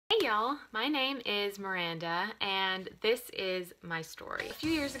y'all, my name is Miranda and this is my story. A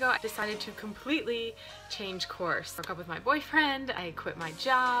few years ago I decided to completely change course. I broke up with my boyfriend, I quit my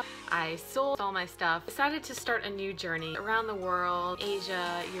job, I sold all my stuff, decided to start a new journey around the world,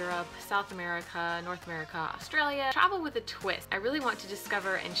 Asia, Europe, South America, North America, Australia. Travel with a twist. I really want to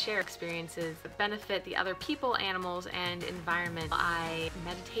discover and share experiences that benefit the other people, animals, and environment. I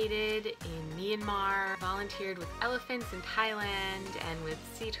meditated in Myanmar, volunteered with elephants in Thailand, and with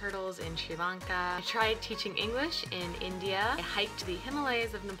sea turtles in Sri Lanka. I tried teaching English in India. I hiked the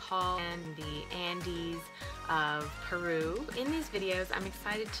Himalayas of Nepal and the Andes of Peru. In these videos, I'm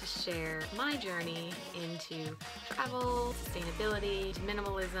excited to share my journey into travel, sustainability,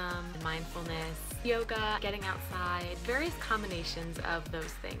 minimalism, mindfulness, yoga, getting outside, various combinations of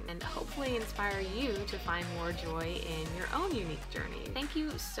those things, and hopefully inspire you to find more joy in your own unique journey. Thank you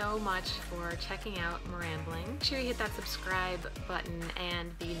so much for checking out Mirambling. Make sure you hit that subscribe button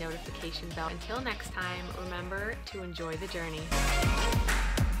and the notification bell. Until next time, remember to enjoy the journey.